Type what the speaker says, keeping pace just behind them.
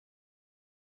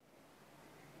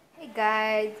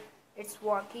Guys, it's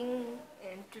working,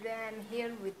 and today I'm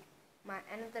here with my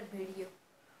another video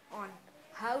on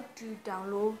how to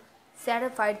download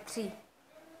Certified 3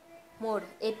 mode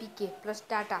APK plus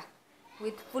data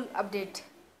with full update.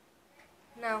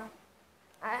 Now,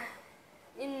 I,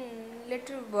 in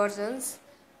later versions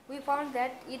we found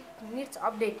that it needs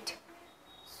update,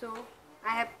 so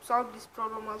I have solved this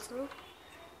problem also.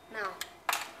 Now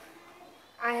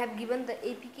I have given the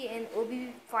APK and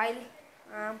OBB file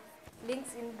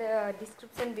links in the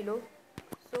description below.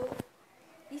 So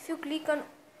if you click on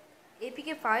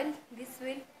APK file, this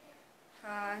will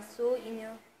show in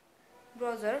your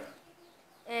browser,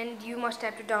 and you must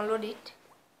have to download it.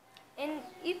 And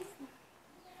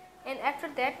after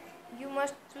that you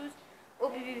must choose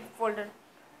OBB folder,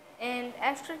 and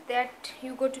after that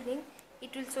you go to link.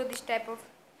 It will show this type of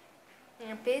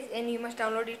page, and you must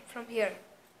download it from here.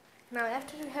 Now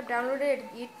after you have downloaded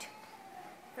it,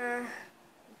 uh,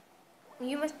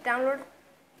 you must download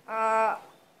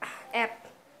app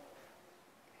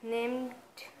named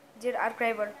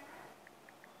ZArchiver,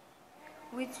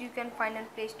 which you can find on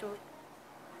Play Store.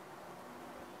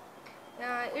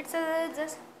 It's a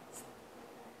just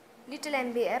little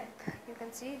MB app. You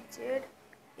can see ZARCHIE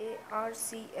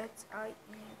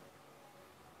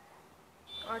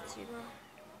Archiver.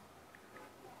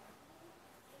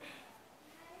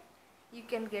 You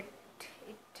can get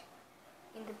it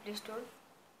in the Play Store.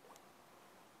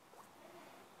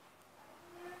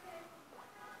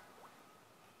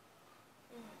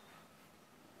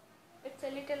 It's a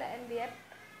little MB app.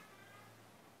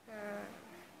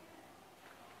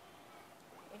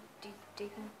 It is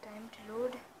taking time to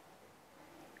load.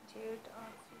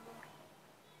 ZArchiver.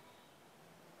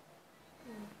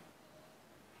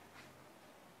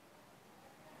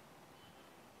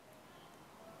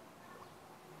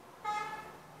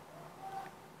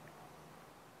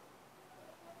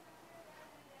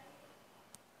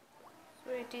 So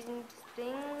it is in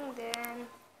displaying. Then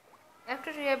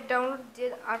after you have downloaded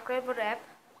the Archiver app,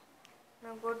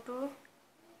 now go to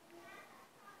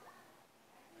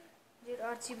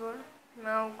ZArchiver.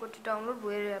 Now go to download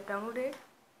where you have downloaded.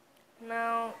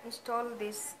 Now install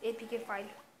this APK file.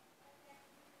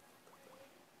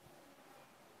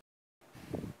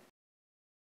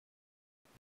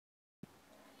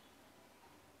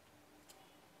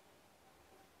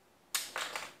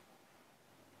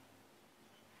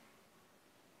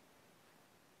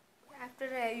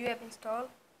 After you have installed,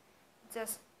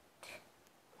 just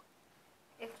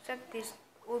extract this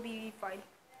OBB file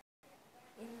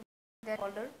in that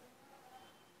folder.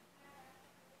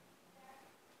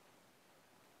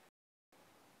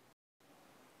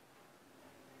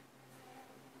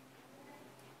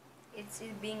 It's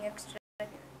being extracted.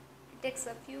 It takes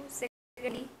a few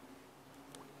seconds.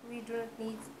 We do not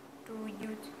need to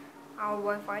use our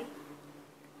Wi-Fi.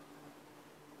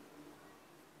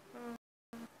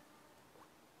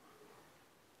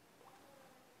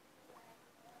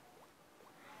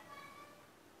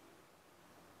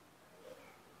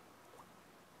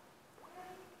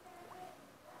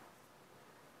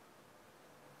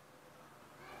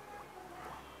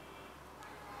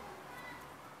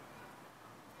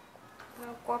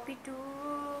 Now copy to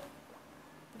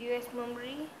device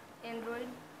memory, Android,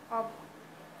 or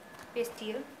paste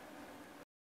here.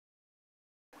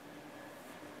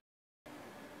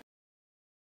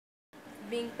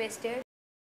 Being pasted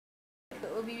the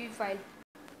OBB file.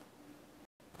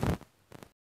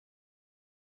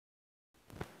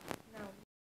 Now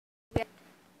we have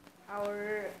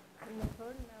our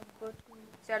method. Now go to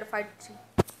Certified 3.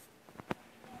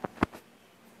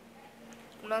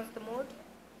 Launch the mode.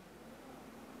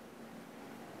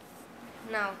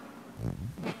 Now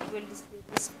it will display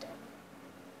this tab.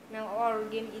 Now our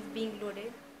game is being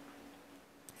loaded.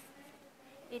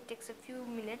 It takes a few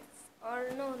minutes, or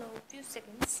few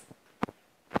seconds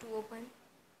to open.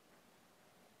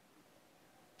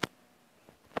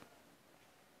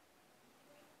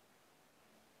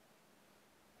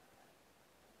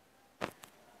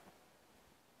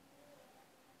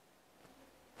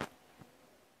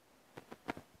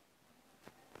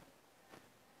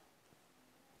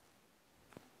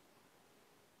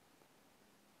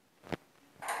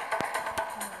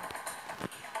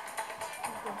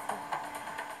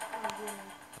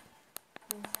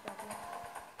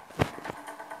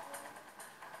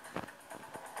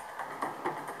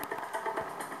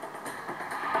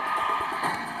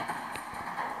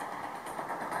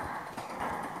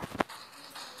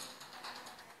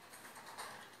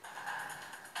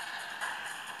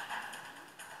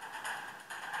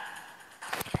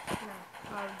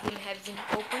 Our game has been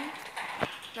opened.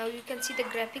 Now you can see the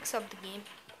graphics of the game.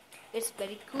 It's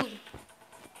very cool.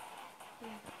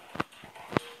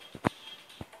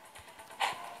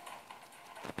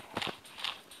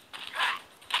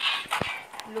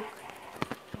 Look,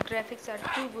 graphics are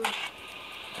too good.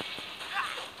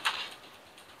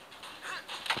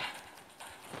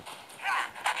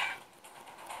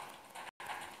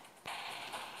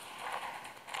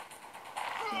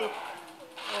 Look,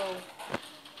 oh,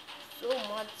 so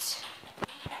much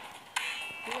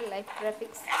real life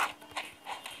graphics.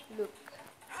 Look,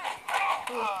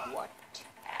 oh, what?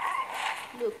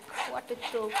 Look, what a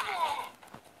throw.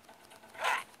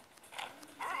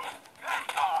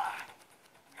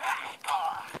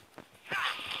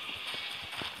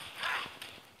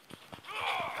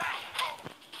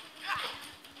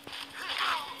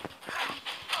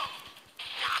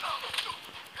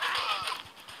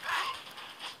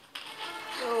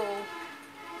 Oh,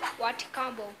 what a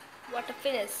combo. What a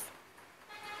finish.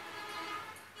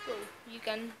 So you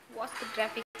can watch the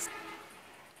graphics.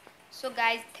 So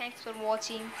guys, thanks for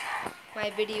watching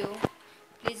my video.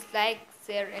 Please like,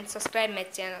 share and subscribe my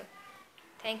channel.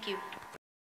 Thank you.